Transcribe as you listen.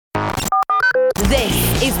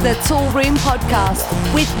This is the Toolroom podcast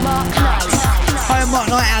with Mark Knight. Hi, I'm Mark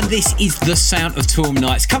Knight and this is the sound of Toolroom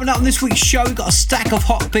Nights. Coming up on this week's show, we've got a stack of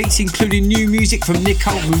hot beats including new music from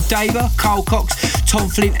Nicole Mudeva, Carl Cox, Tom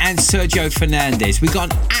Flynn and Sergio Fernandez. We've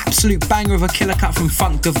got an absolute banger of a killer cut from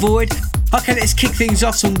Funk Devoid. Okay, let's kick things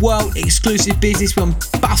off. Some world exclusive business. I'm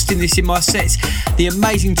busting this in my sets. The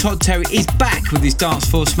amazing Todd Terry is back with his dance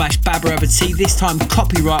floor smash Baba Abba T. This time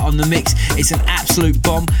copyright on the mix. It's an absolute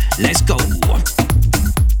bomb. Let's go.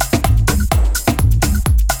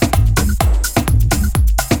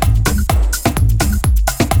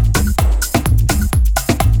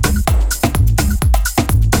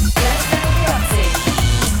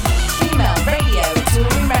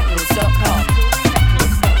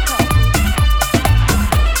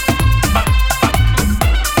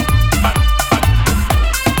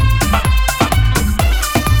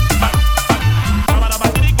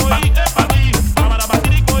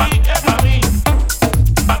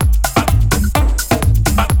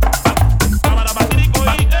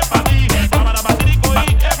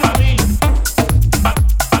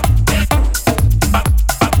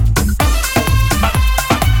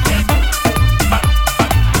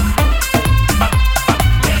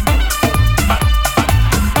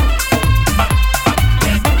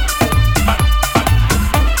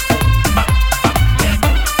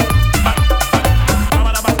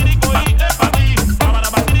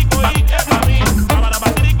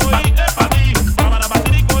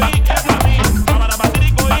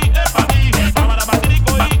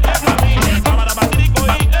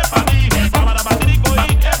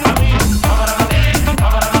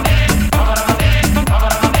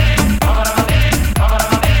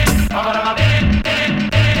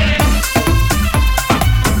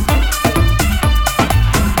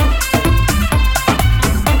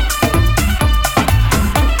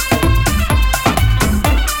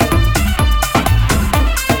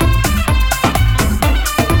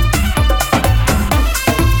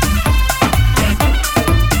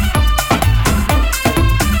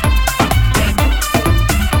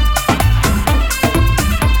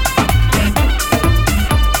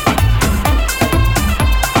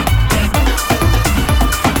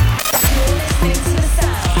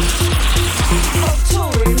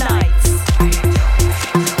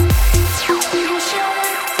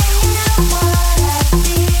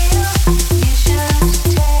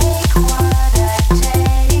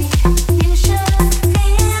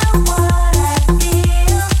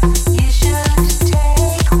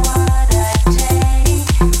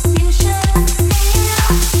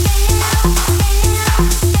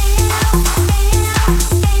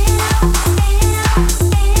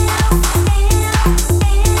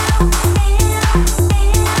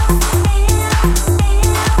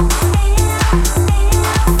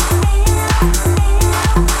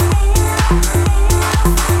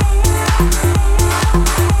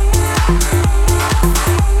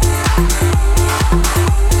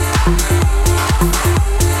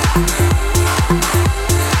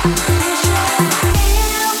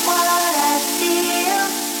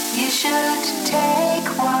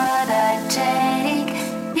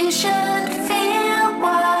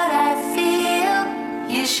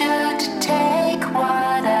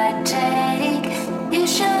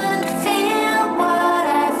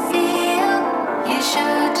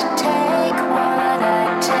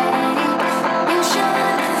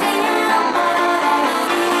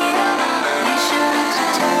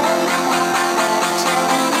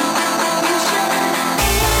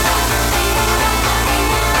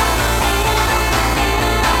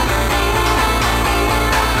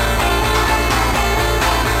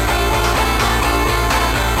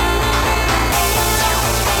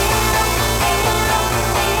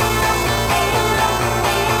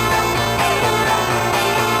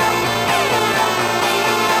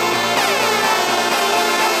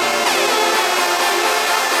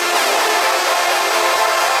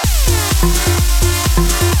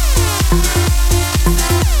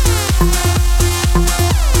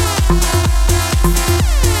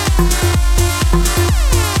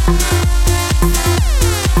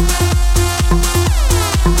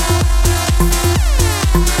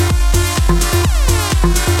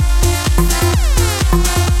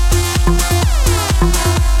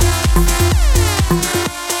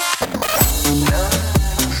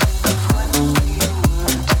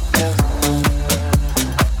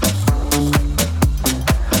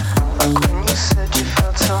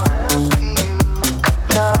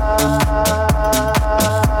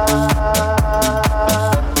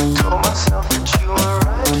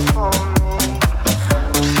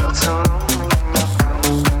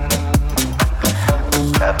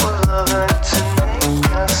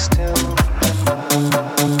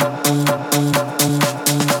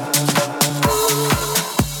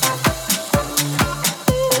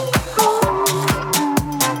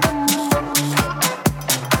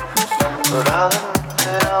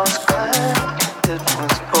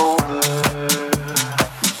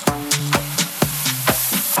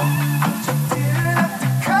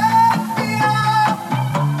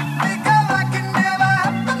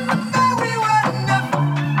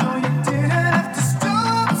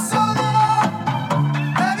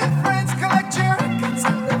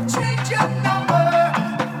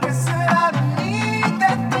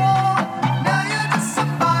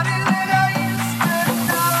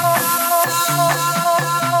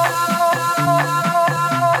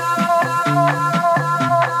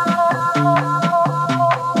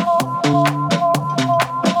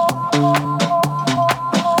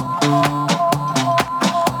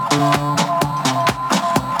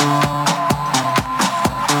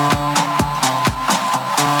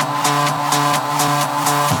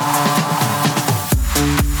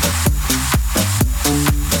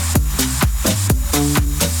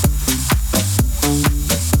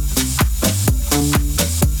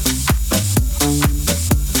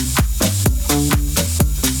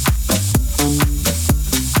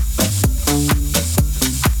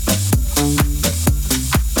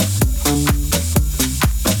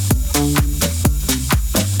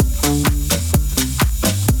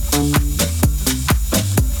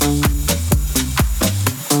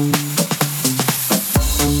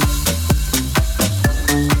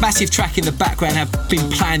 massive track in the background. I've been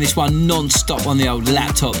playing this one non-stop on the old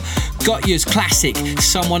laptop. Got Yours classic,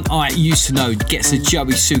 Someone I Used to Know, gets a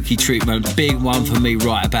Joey Suki treatment. Big one for me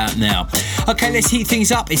right about now. Okay, let's heat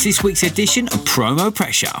things up. It's this week's edition of Promo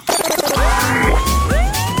Pressure.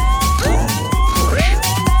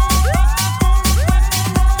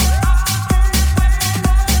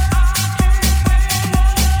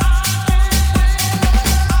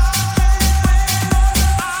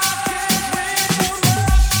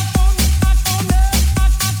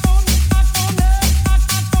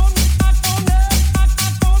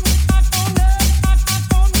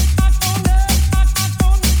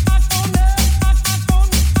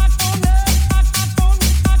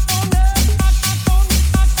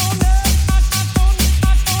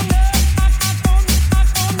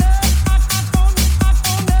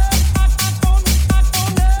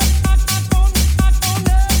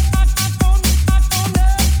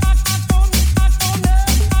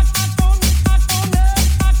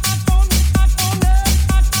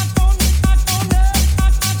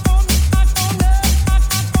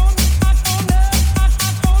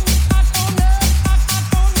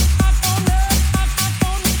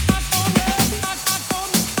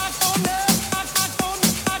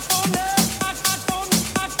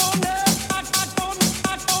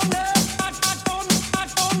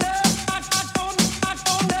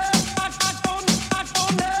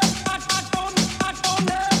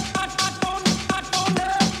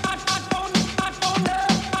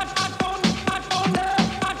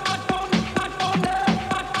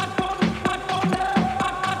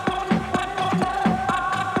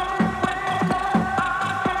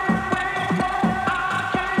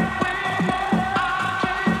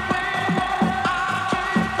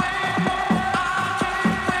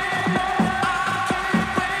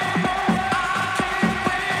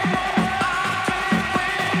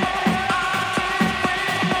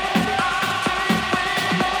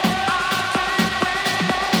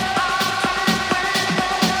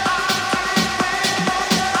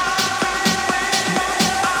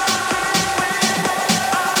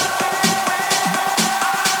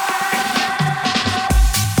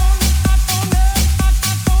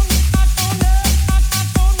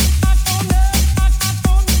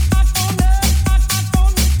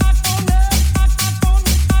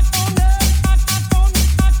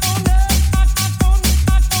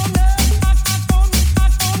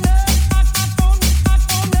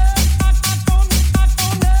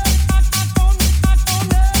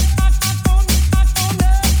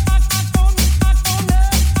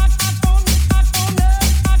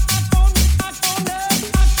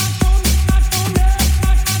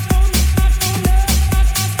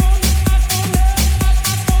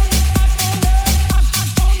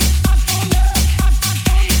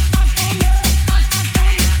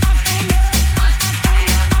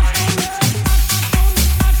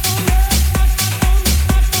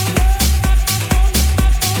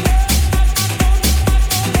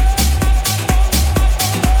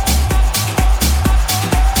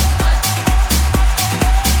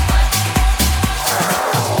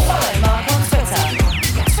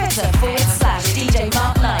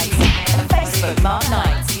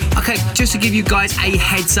 Just to give you guys a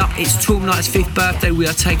heads up, it's Toolroom Night's 5th birthday. We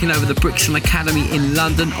are taking over the Brixton Academy in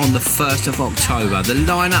London on the 1st of October. The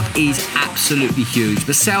lineup is absolutely huge.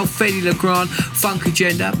 Vassell, Fede Legrand, Funk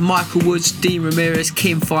Agenda, Michael Woods, Dean Ramirez,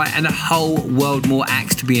 Kim Fight, and a whole world more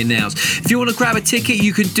acts to be announced. If you want to grab a ticket,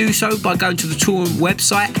 you can do so by going to the Toolroom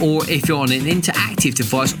website, or if you're on an interactive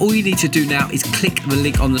device, all you need to do now is click the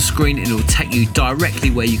link on the screen and it will take you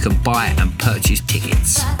directly where you can buy and purchase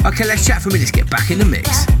tickets. Okay, let's chat for a minute. Let's get back in the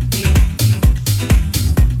mix.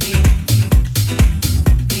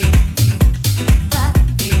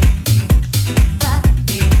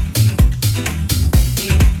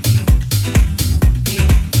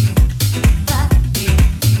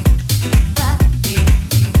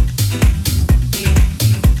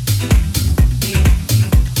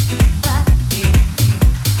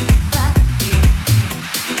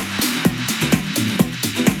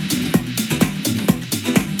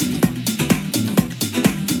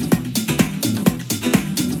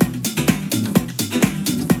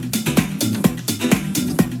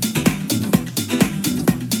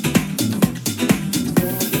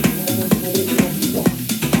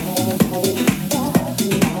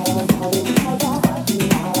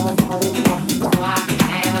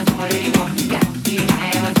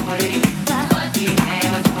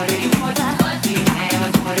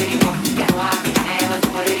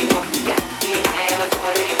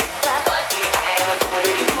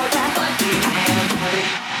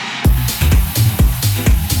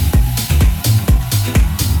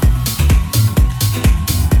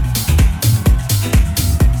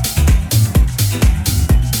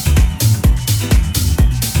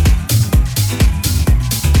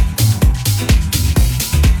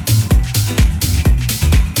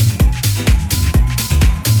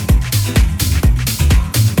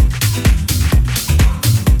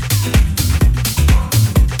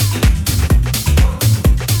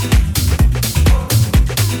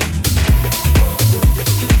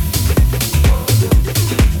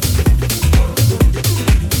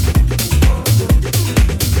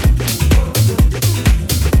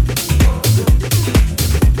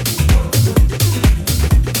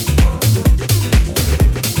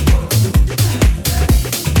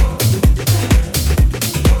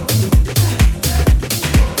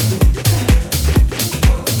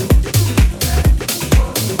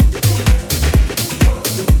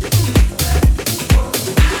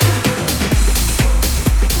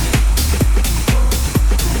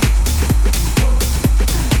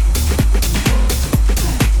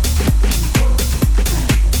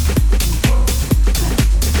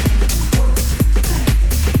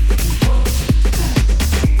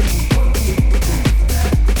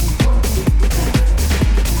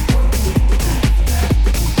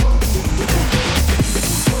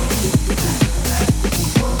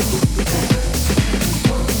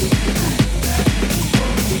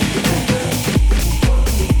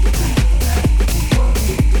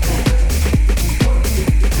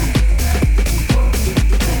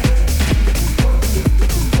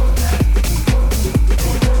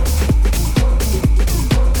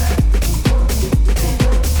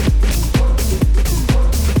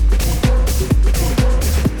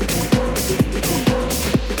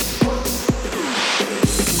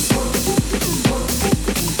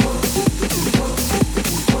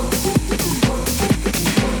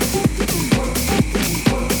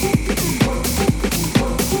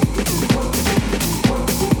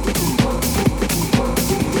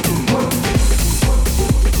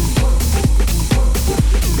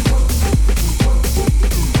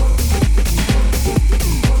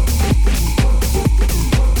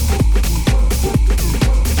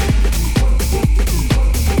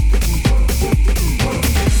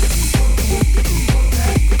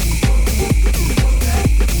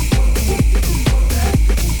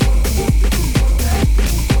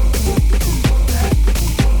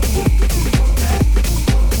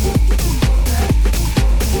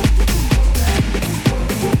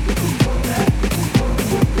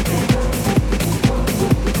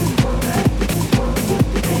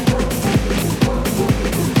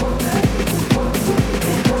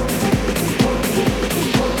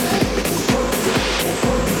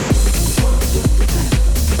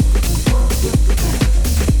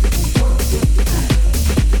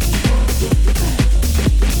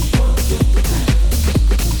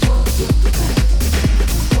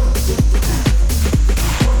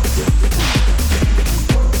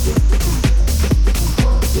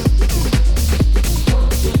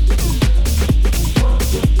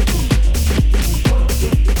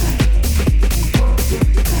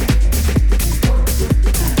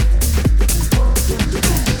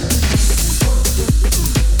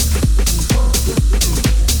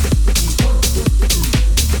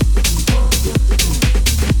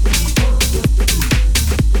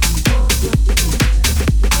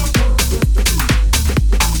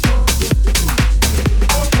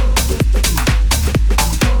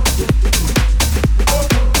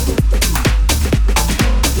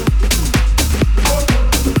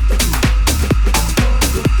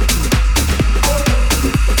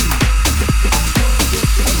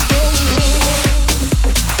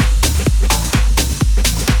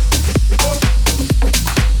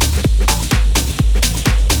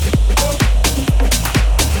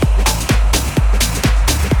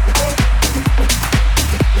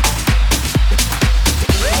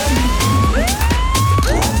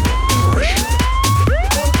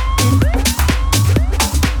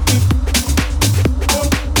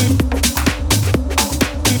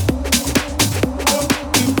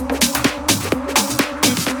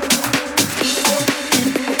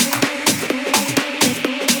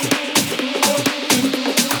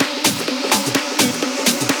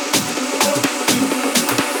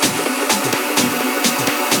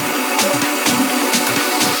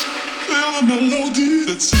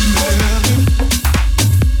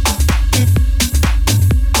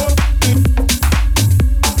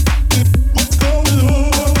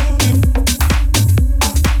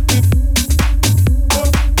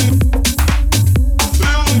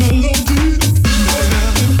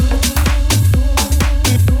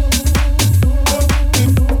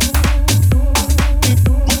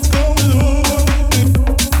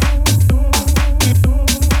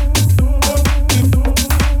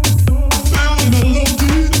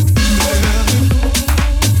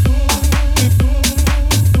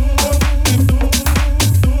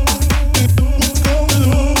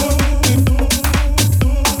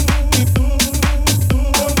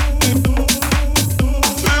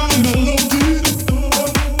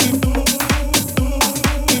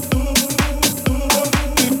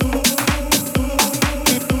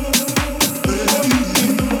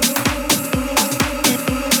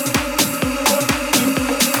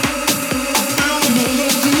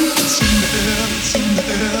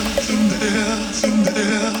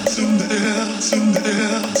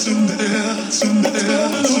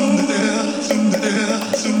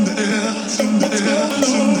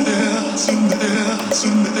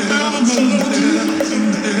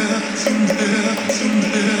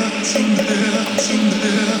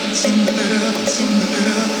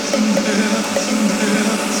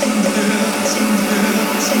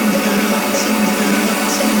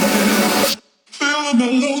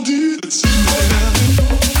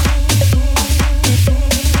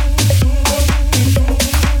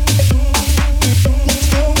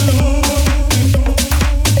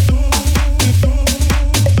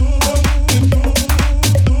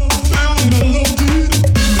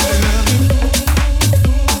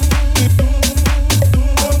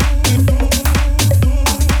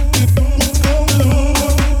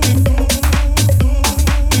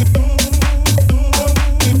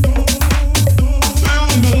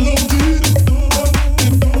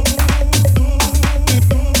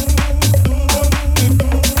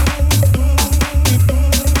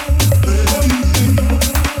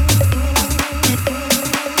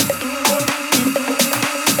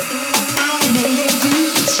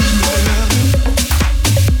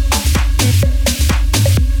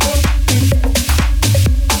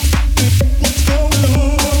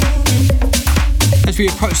 We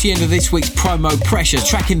approach the end of this week's promo Pressure.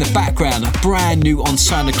 Track in the background, brand new on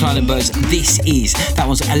Sound of Kleinenberg's This Is. That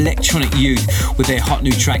was Electronic Youth with their hot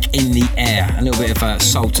new track In the Air. A little bit of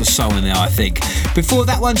soul to soul in there, I think. Before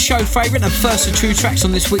that one, show favourite and first of two tracks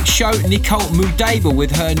on this week's show, Nicole Mudeba with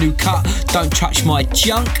her new cut, Don't Touch My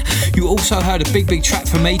Junk. You also heard a big track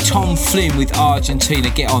from me, Tom Flynn with Argentina.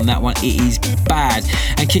 Get on that one, it is bad.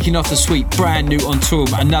 And kicking off the sweet, brand new on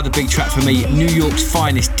Toolroom, another big track for me, New York's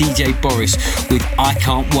finest DJ Boris with I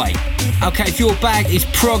Can't Wait. Okay, if your bag is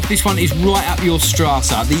prog, this one is right up your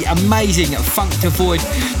strata. The amazing Funk Devoid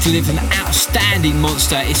delivers an outstanding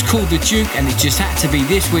monster. It's called The Duke and it just had to be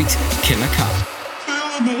this week's Killer Cut.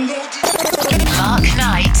 Mark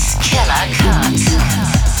Knight's Killer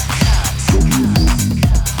Cut.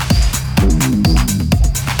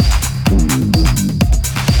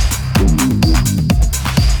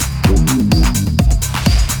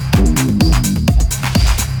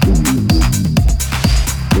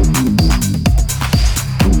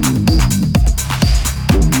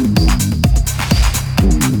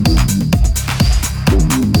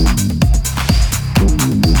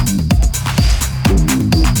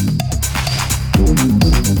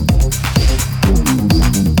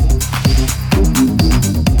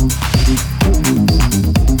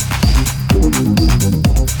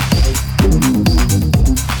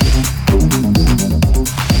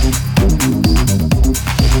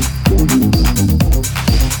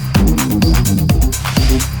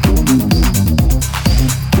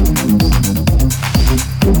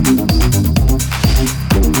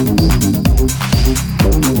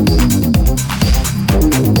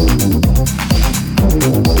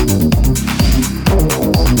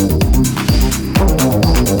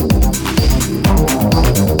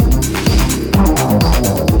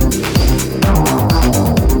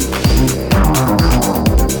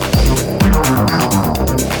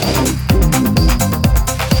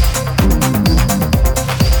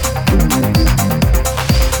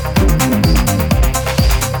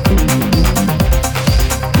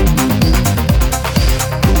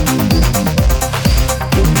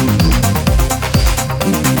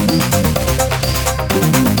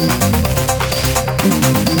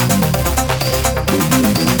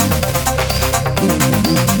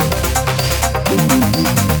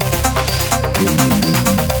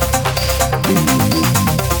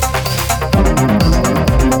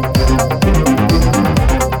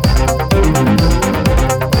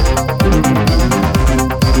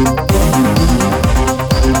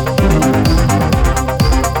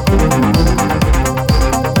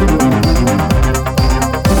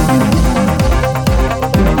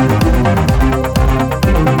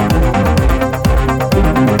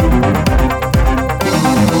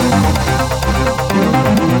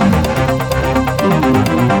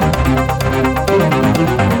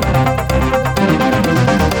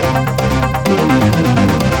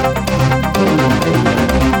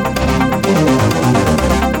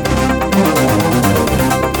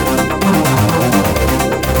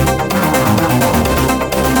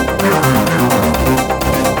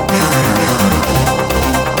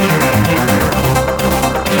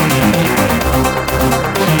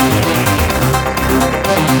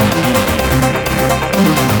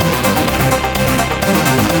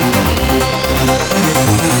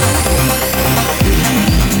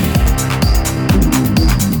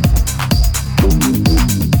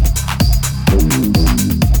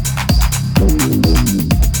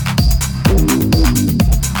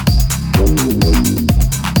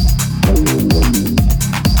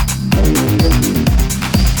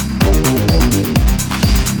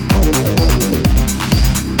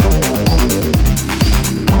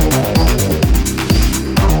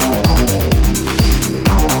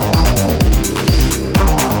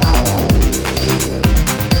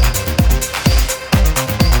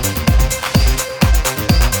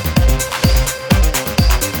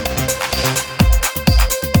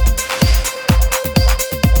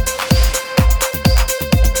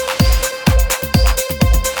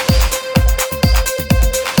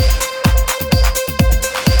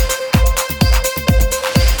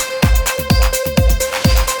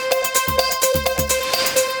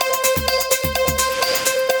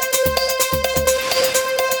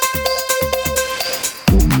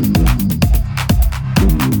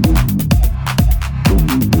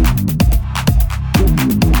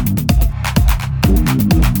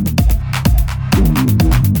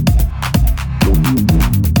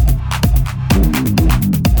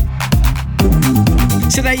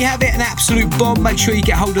 you have it, an absolute bomb. Make sure you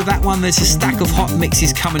get hold of that one. There's a stack of hot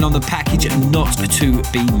mixes coming on the package and not to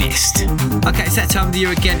be missed. Okay, it's that time of the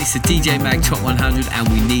year again. It's the DJ Mag Top 100 and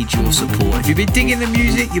we need your support. If you've been digging the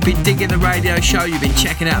music, you've been digging the radio show, you've been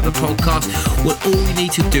checking out the podcast, well, all you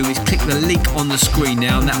need to do is click the link on the screen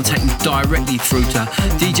now and that will take you directly through to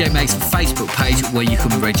DJ Mag's Facebook page where you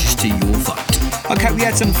can register your vote. Okay, we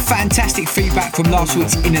had some fantastic feedback from last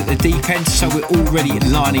week's In at the Deep End, so we're already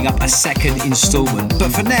lining up a second instalment. But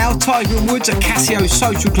for now, Tiger and Woods at Casio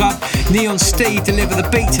Social Club, Neon Steve deliver the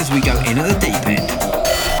beats as we go in at the deep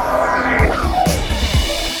end.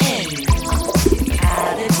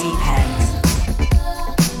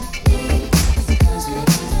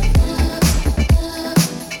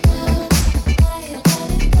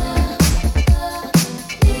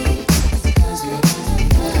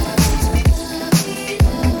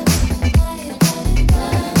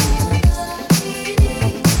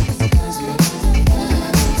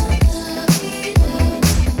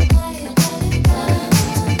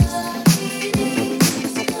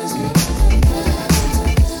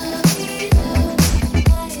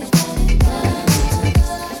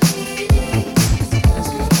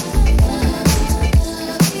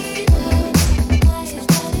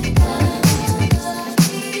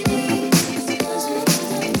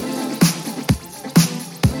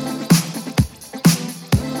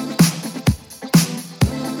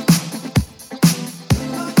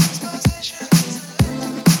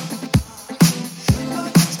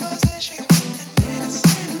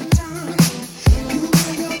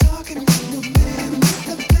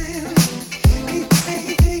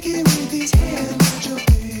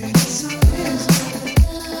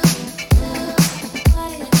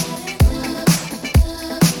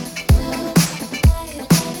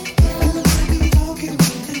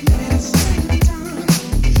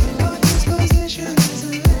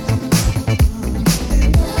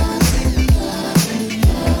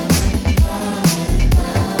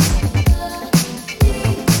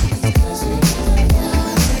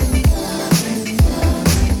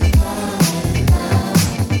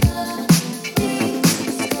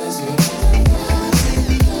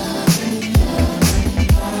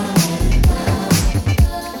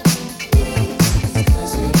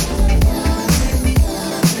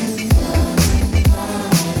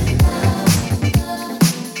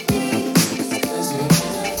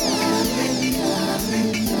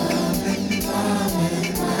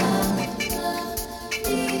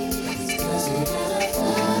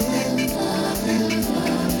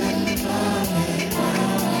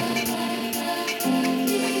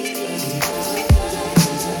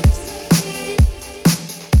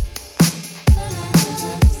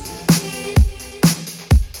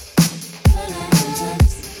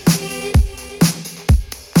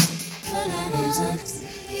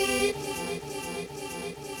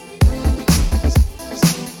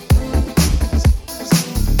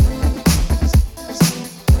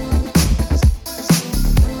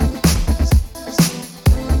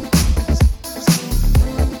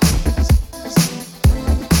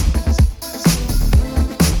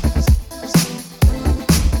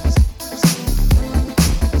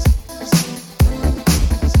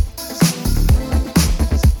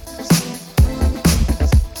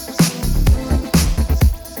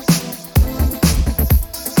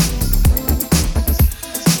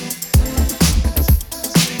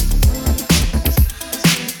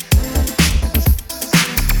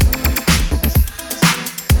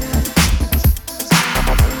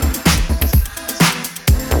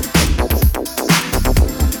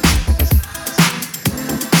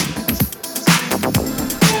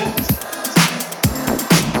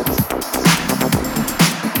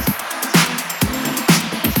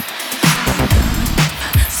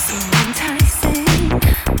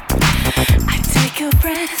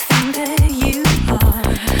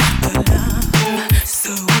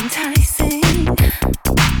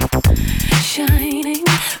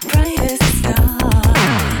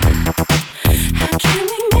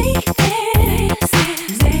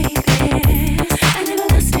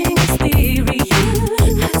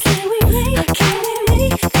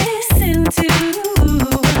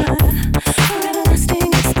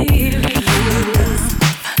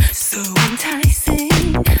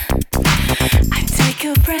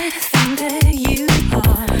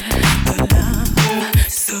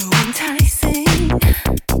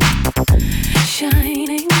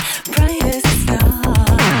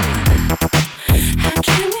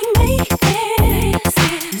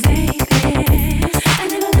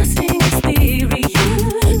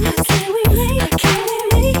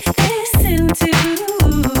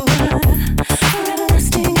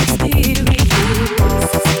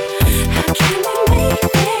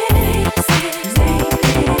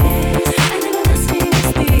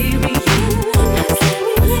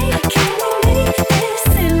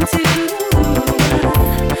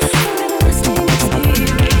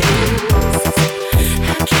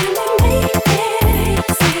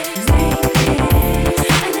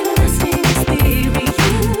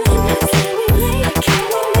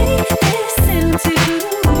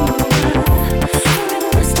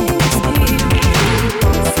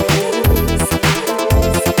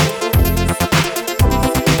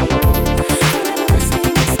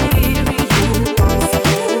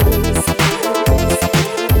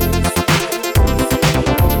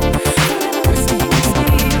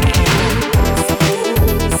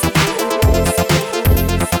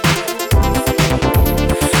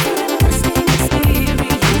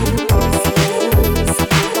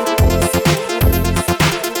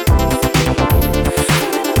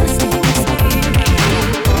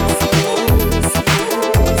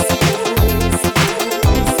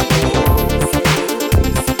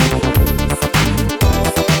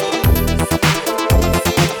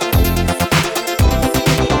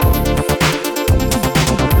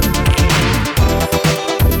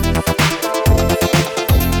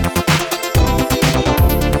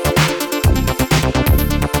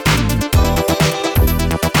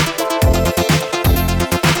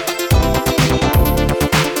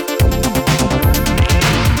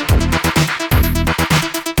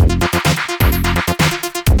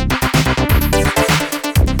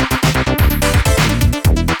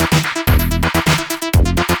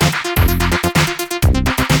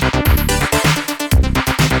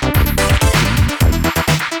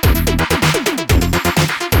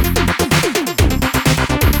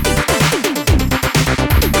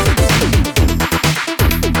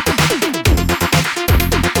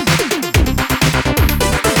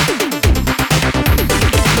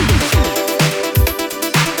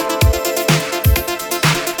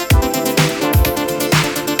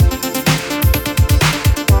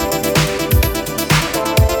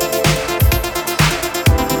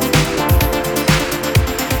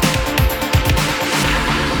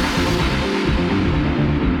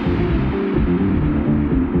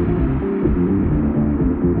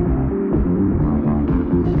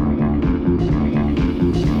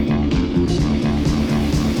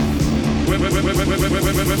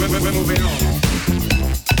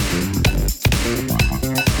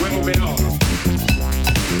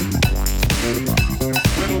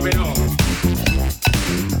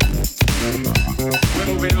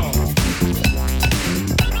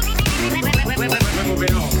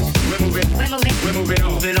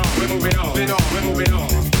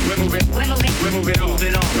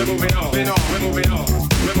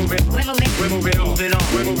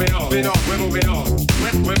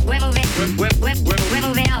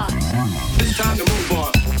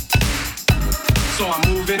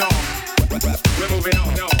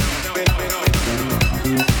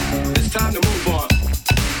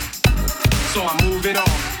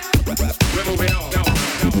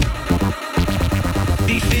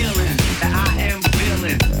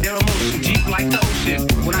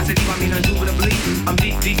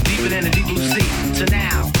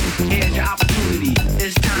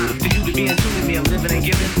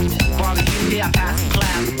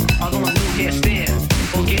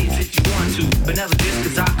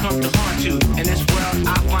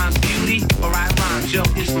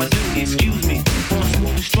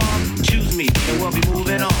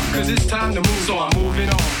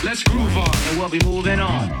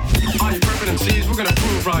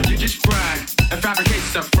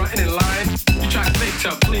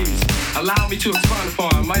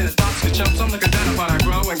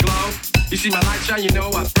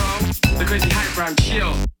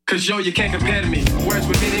 Yo, you can't compare to me. Words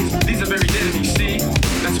with meanings, these are very dead to me, see?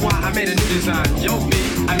 That's why I made a new design. Yo, me,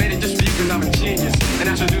 I made it just for you cause I'm a genius. And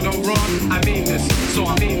I should do no wrong, I mean this. So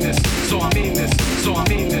I mean this, so I mean this, so I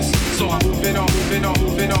mean this. So I'm moving on, moving on,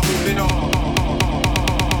 moving on, moving on.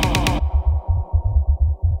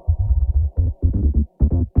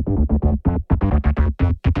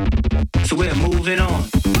 So we're moving on.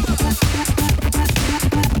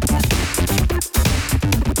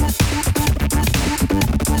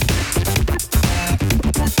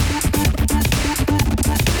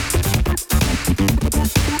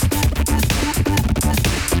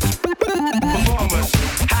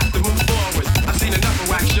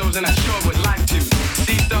 And I sure would like to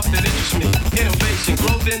see stuff that interests me. Innovation,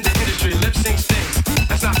 growth in the industry, lip sync stinks.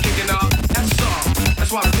 That's not kicking up, that's soft.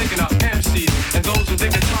 That's why I'm picking up MCs and those who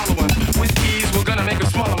think they're taller ones. With ease, we're gonna make a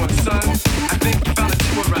smaller one, son. I think you found a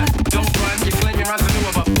tour right. Don't run, you claim your rights are new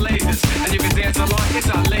of our flavors. And you can dance along,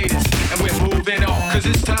 it's our latest. And we're moving on, cause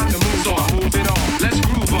it's time to move, so I'm moving on. Let's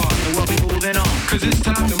groove on, and we'll be moving on. Cause it's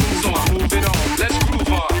time to move, so I'm moving on. Let's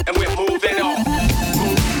groove on, and we're moving on.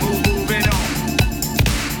 Moving on.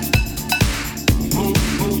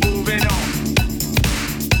 Moving on.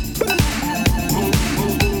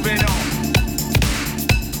 Moving on.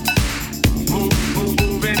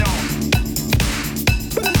 Moving on.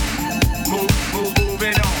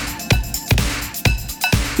 Moving on.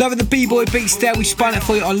 Loving the B-Boy beats there. We spun it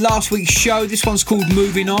for you on last week's show. This one's called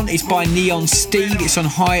Moving On. It's by Neon Steve. It's on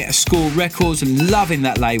High Score Records and loving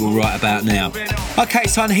that label right about now. Okay,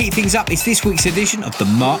 it's time to heat things up. It's this week's edition of the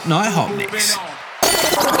Mark Knight Hot Mix.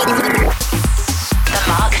 The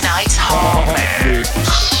Mark Knight Hot Mix.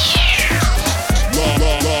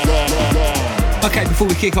 Okay, before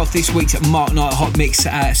we kick off this week's Mark Knight Hot Mix,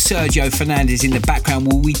 Sergio Fernandez in the background.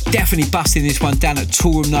 Well, we definitely busting this one down at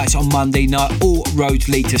Toolroom Nights on Monday night. All roads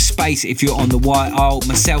lead to space if you're on the White Isle.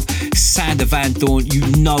 Myself, Sander Van Doorn, you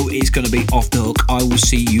know it's going to be off the hook. I will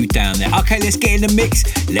see you down there. Okay, let's get in the mix.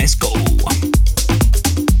 Let's go.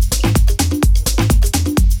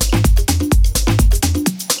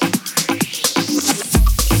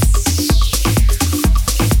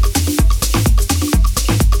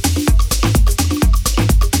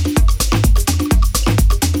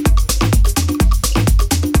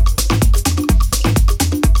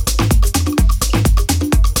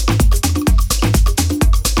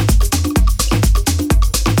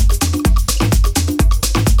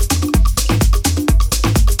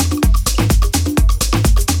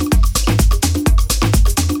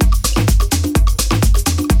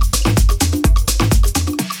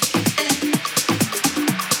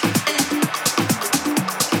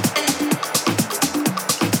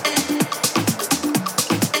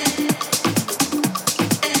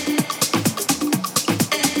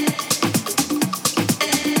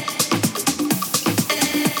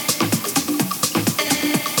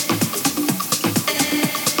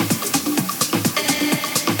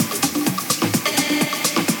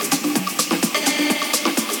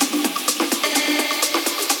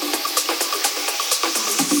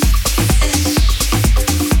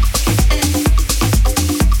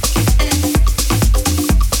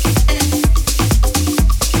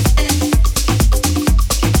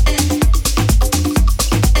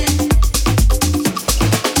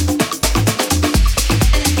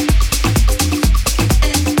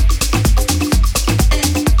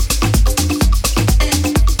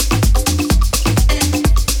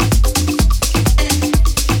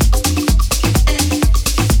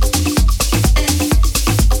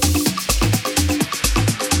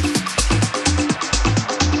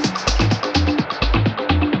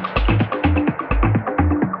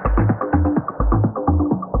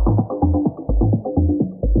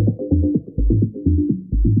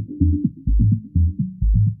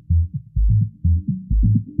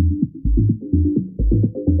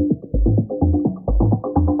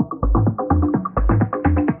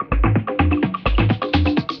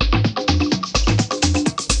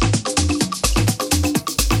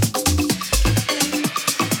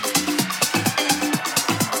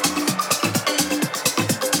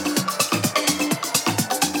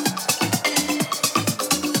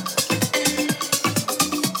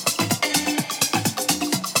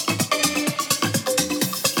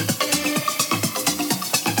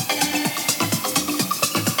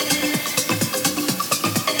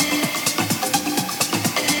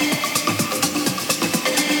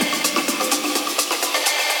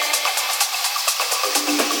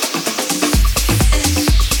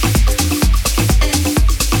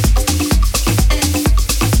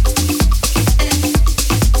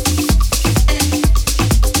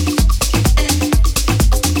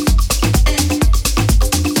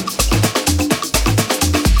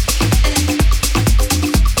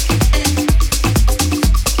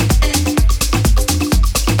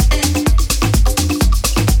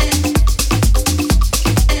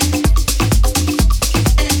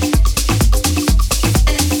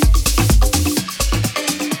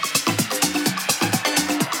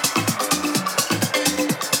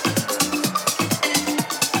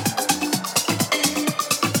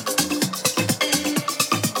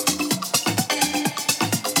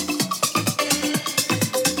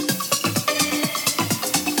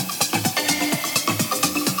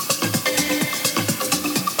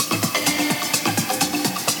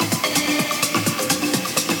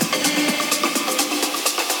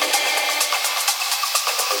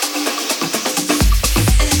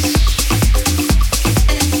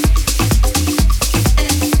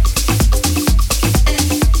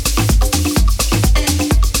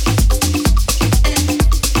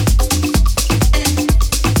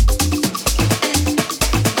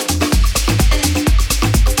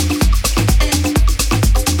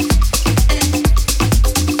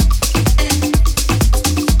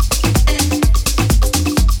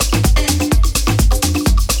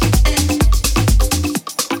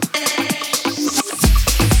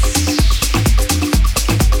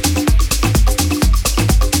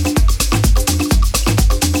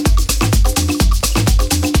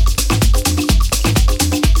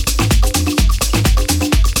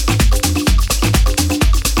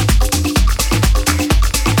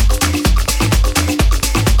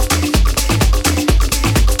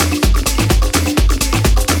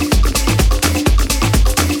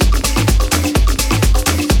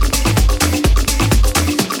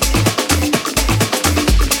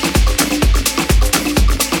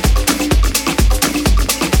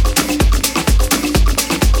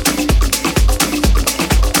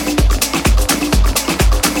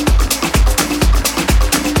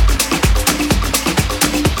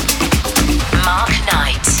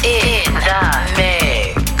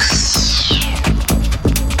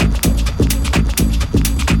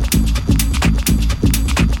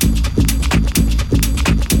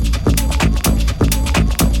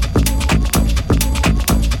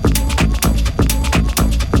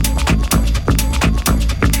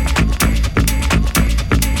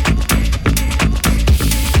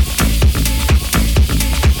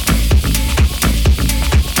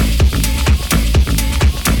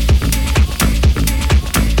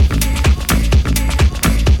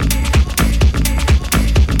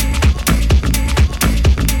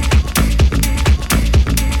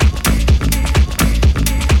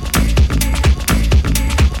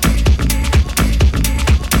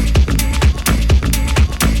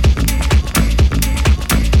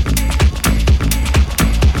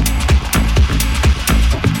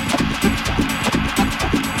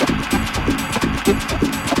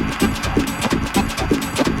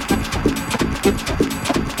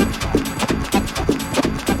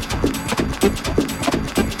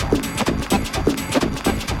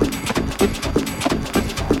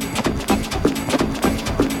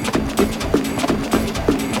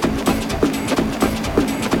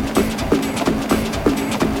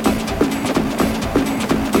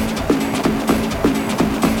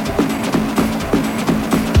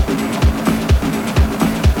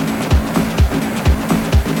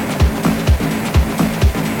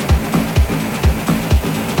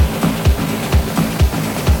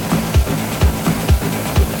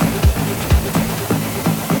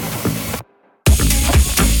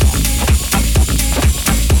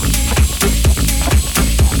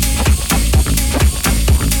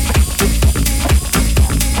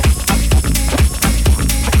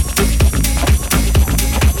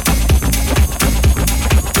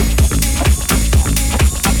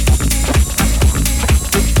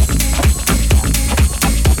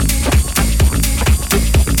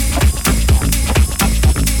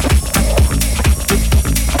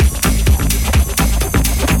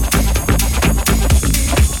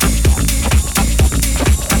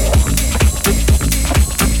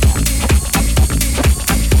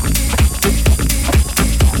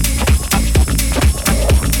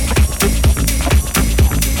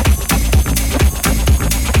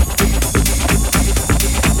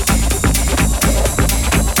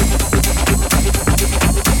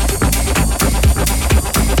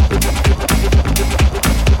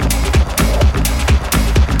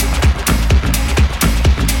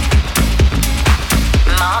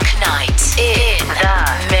 Dark Knight in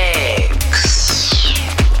the mix.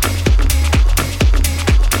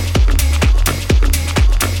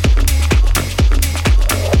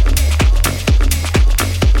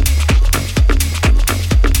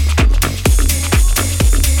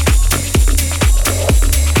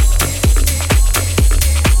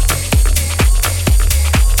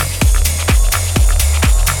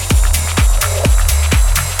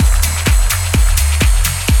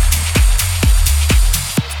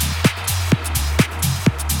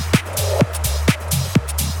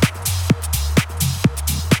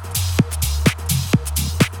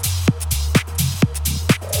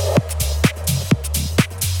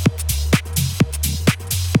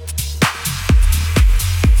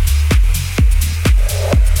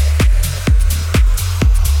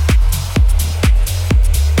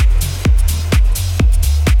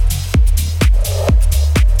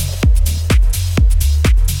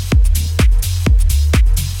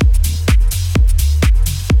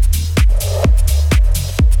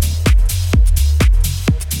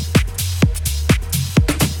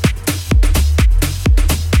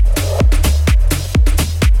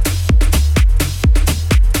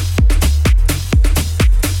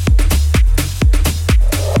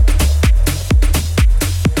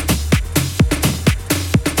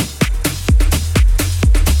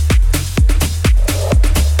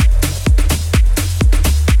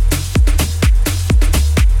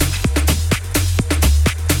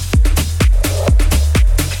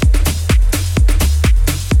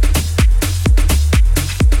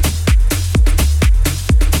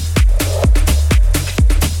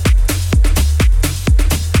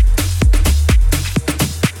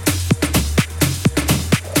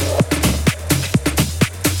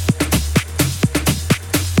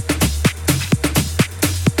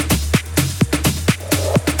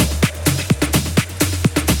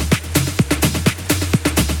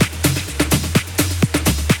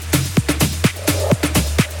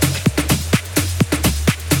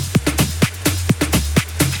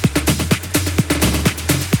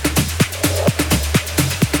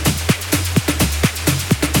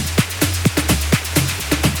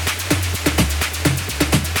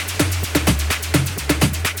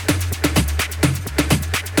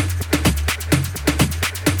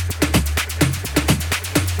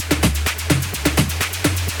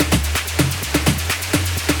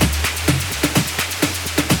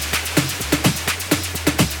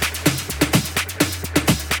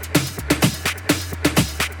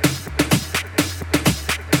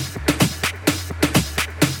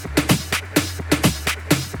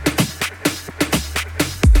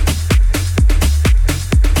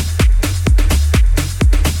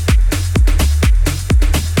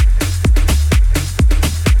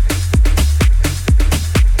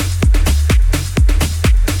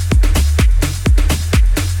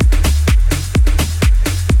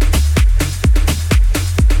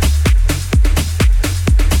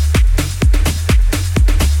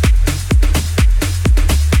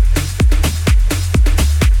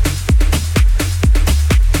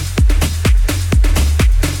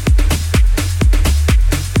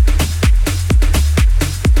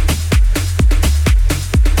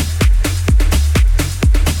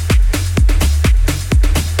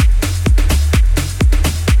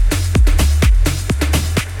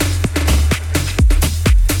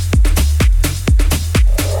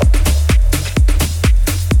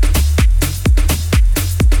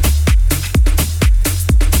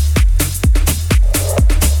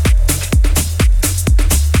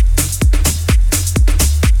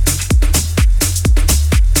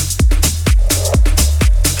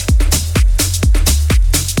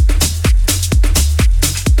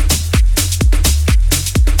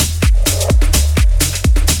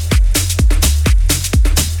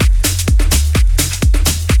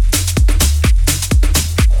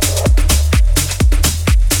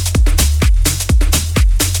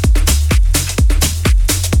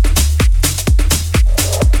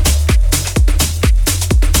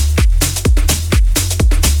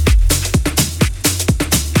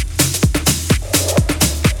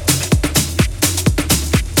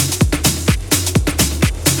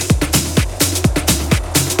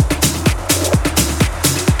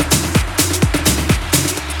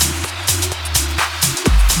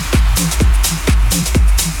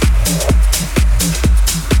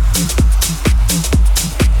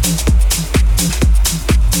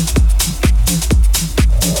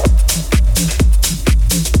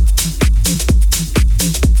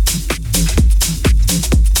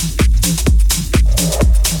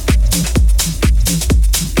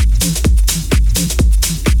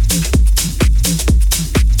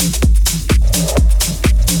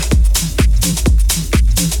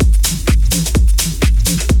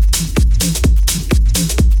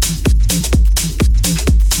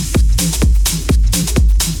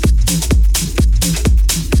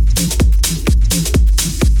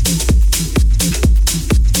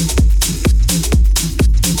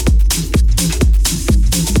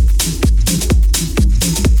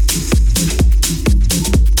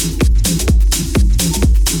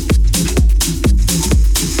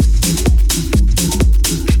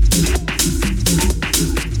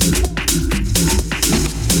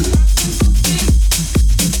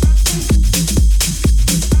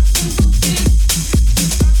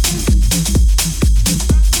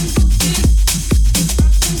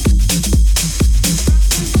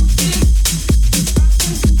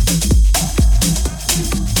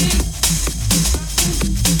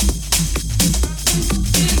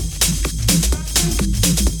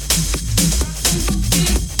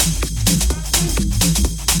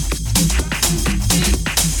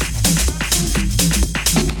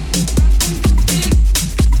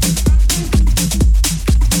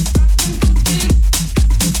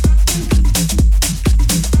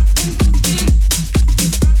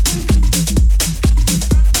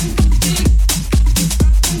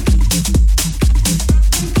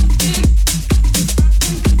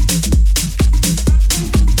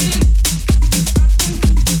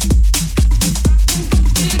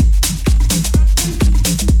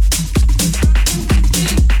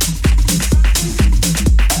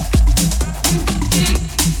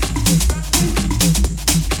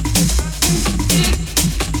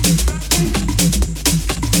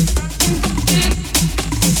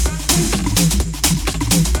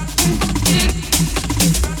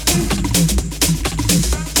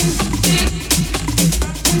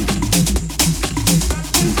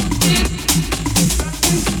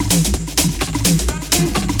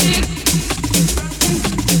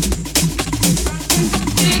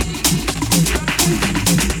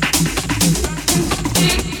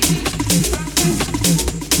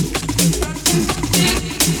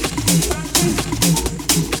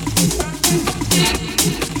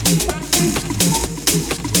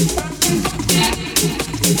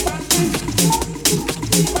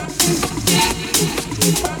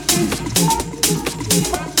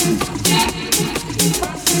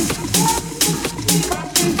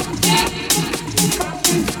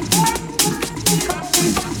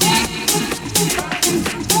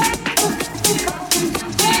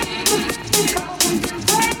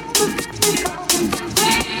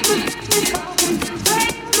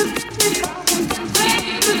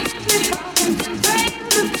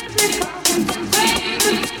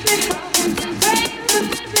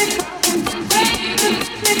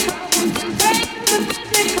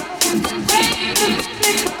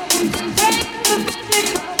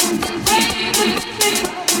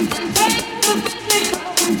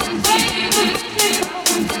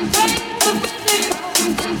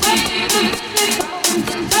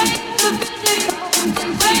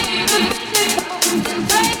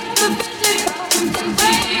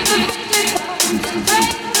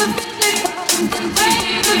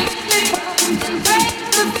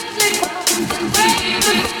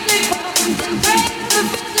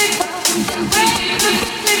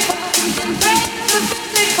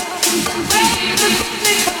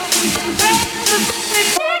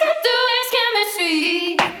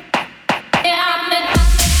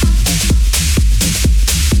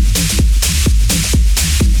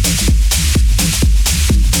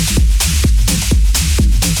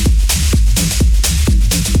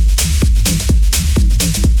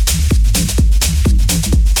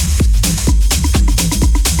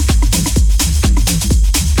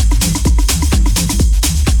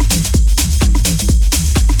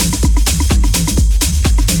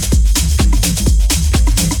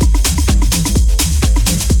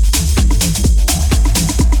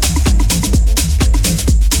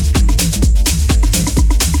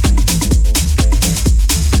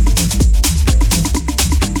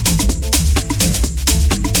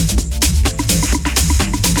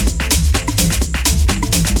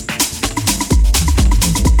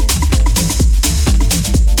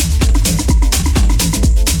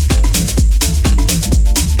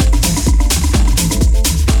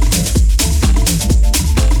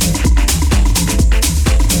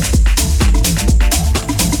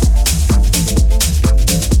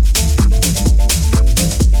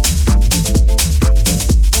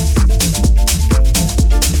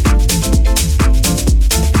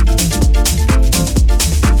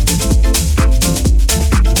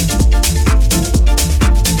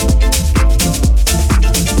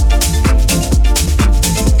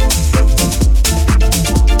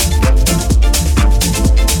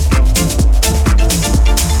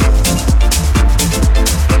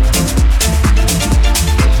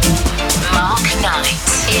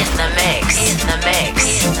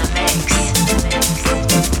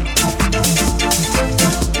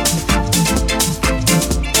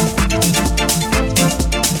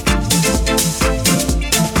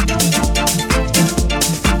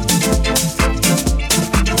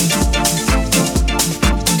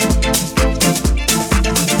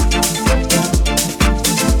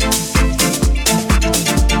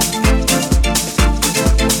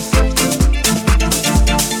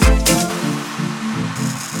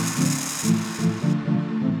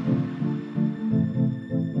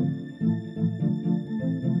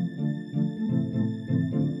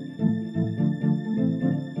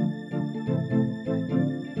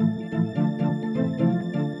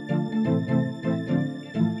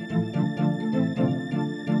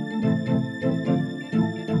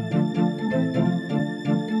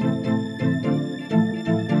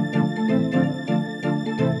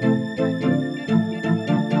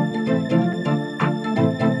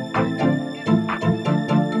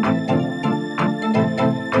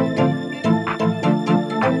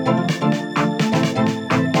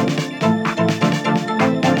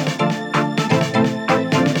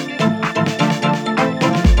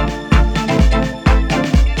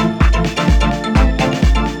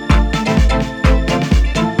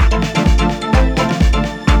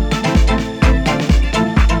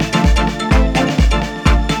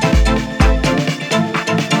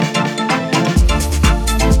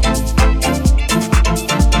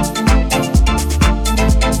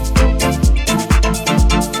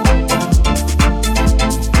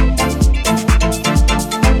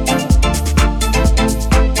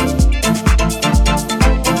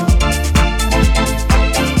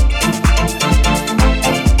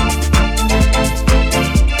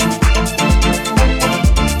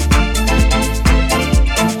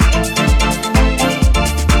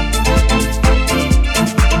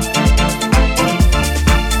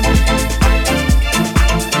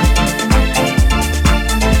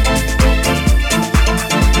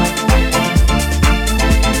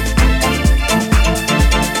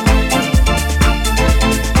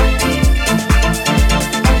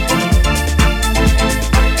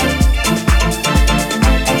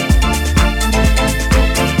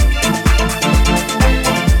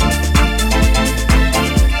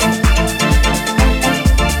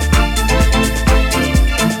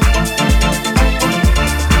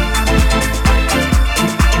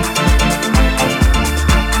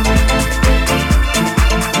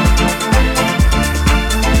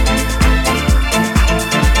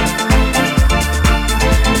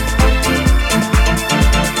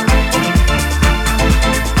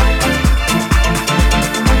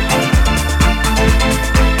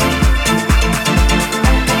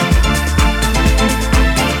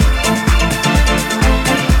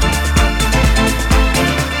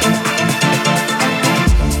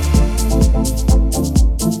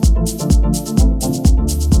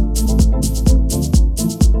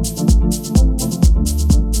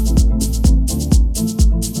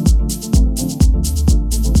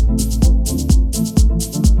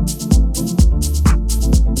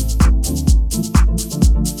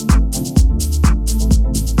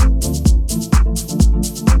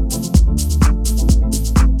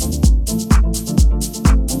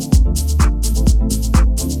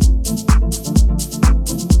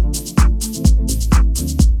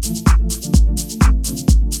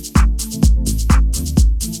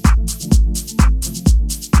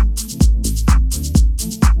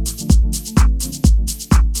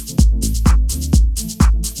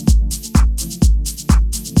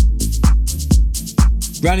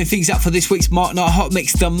 Rounding things up for this week's Mark Knight Hot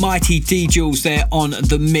Mix, the mighty D Jules there on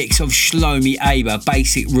the mix of Shlomi Aber,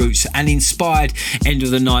 Basic Roots, and inspired End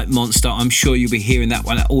of the Night Monster. I'm sure you'll be hearing that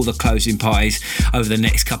one at all the closing parties over the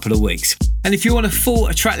next couple of weeks. And if you want a full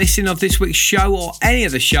track listing of this week's show or any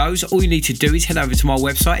of the shows, all you need to do is head over to my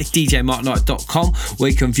website, it's djmarkknight.com, where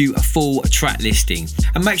you can view a full track listing.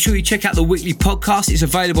 And make sure you check out the weekly podcast. It's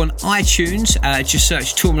available on iTunes. Just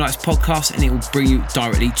search Toolroom Nights Podcast and it will bring you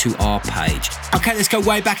directly to our page. Okay, let's go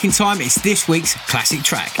way back in time. It's this week's classic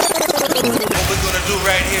track. What we're gonna do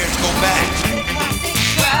right here is go back.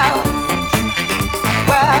 Wow.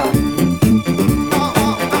 Wow.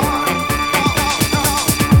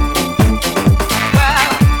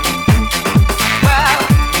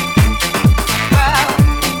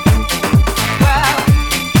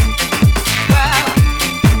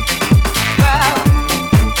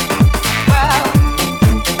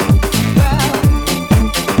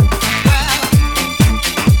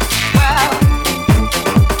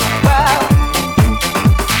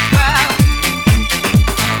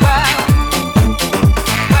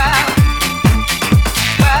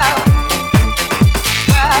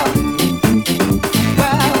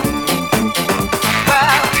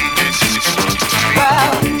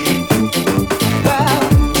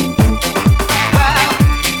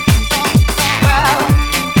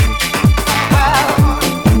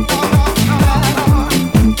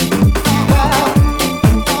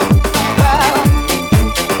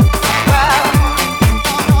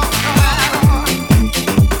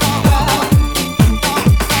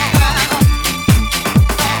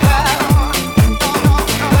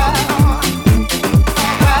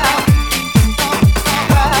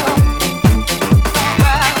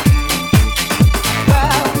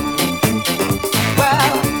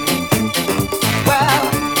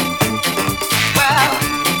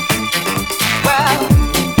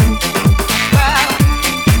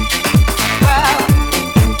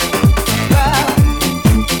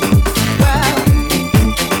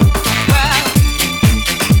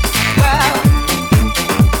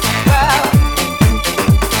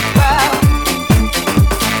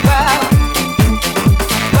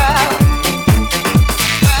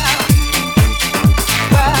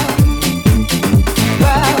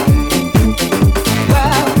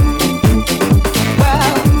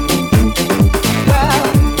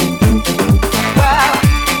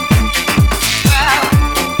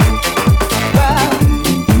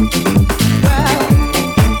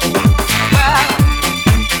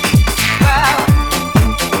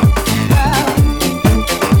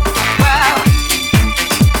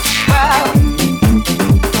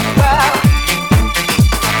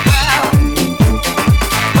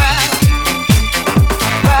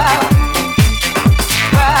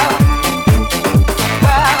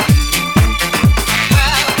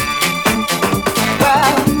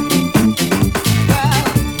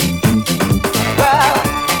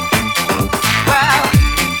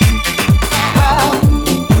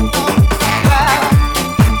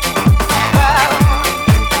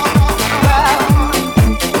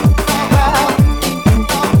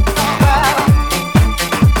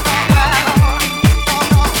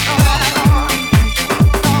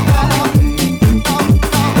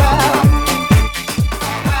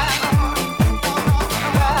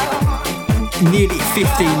 Nearly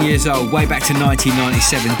 15 years old, way back to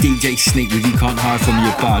 1997, DJ Sneak with You Can't Hide From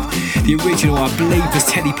Your Bud. The original, I believe, was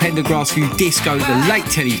Teddy Pendergrass for you disco, the late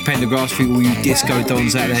Teddy Pendergrass for all you disco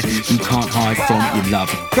dons out there. You Can't Hide From Your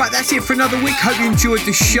Love. Right, that's it for another week. Hope you enjoyed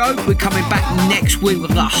the show. We're coming back next week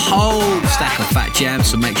with a whole stack of fat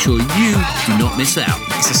jams, so make sure you do not miss out.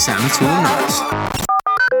 It's the sound of Toolroom Nights.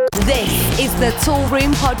 This is the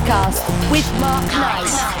Toolroom Podcast with Mark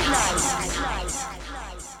Knight.